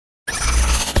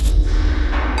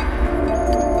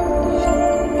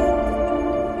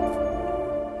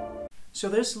So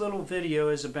this little video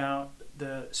is about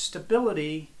the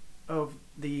stability of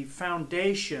the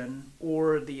foundation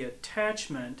or the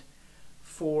attachment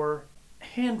for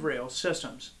handrail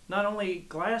systems. Not only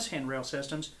glass handrail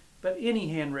systems, but any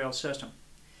handrail system.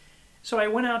 So I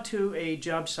went out to a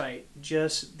job site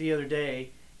just the other day,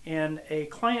 and a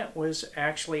client was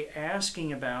actually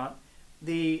asking about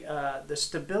the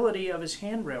stability of his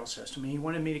handrail system. He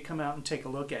wanted me to come out and take a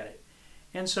look at it.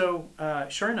 And so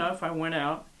sure enough, I went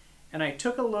out and I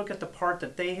took a look at the part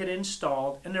that they had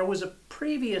installed, and there was a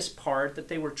previous part that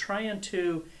they were trying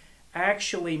to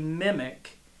actually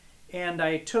mimic, and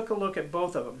I took a look at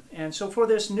both of them. And so for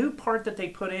this new part that they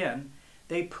put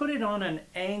it on an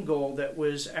angle that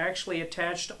was actually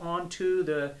attached onto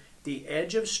the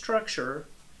edge of structure,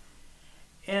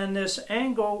 and this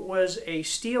angle was a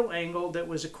steel angle that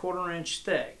was 1/4 inch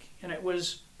thick, and it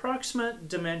was approximate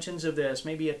dimensions of this,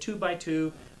 maybe a 2 by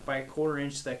 2 by 1/4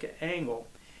 inch thick angle.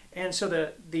 And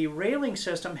so the railing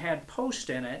system had post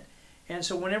in it, and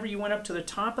so whenever you went up to the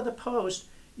top of the post,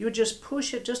 you would just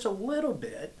push it just a little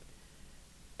bit,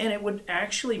 and it would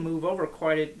actually move over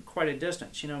quite a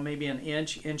distance, maybe an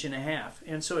inch and a half.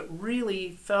 And so it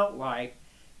really felt like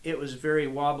it was very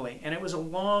wobbly, and it was a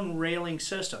long railing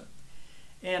system.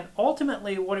 And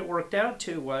ultimately what it worked out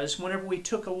to was, whenever we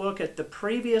took a look at the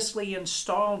previously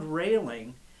installed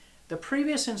railing, the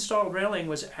previous installed railing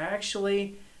was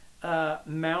actually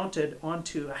mounted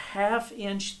onto a 1/2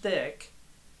 inch thick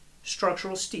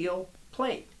structural steel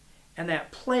plate. And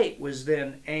that plate was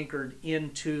then anchored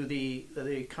into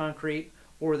the concrete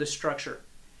or the structure.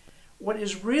 What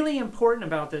is really important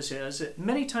about this is that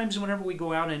many times whenever we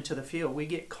go out into the field, we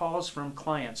get calls from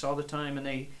clients all the time,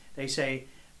 and they say,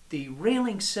 the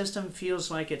railing system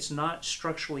feels like it's not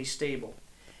structurally stable.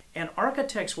 And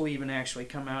architects will even actually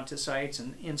come out to sites,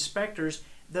 and inspectors,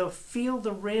 they'll feel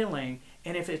the railing,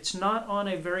 and if it's not on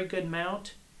a very good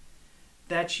mount,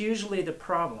 that's usually the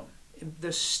problem.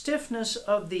 The stiffness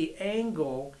of the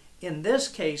angle, in this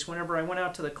case, whenever I went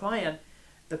out to the client,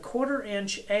 the 1/4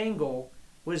 inch angle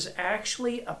was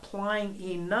actually applying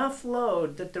enough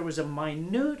load that there was a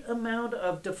minute amount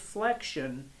of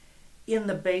deflection in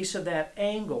the base of that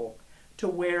angle to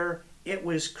where it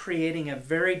was creating a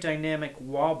very dynamic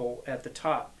wobble at the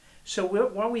top. So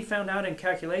what we found out in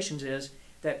calculations is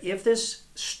that if this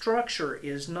structure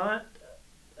is not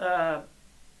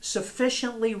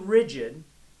sufficiently rigid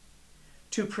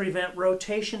to prevent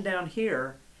rotation down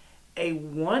here, a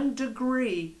 1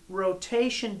 degree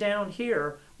rotation down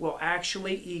here will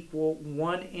actually equal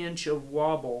 1 inch of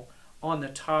wobble on the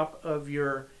top of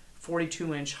your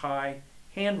 42 inch high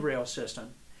handrail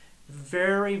system.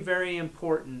 Very, very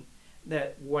important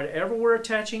that whatever we're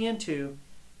attaching into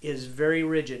is very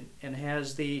rigid and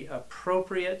has the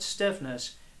appropriate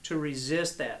stiffness to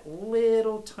resist that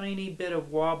little tiny bit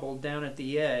of wobble down at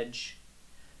the edge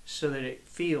so that it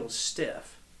feels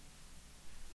stiff.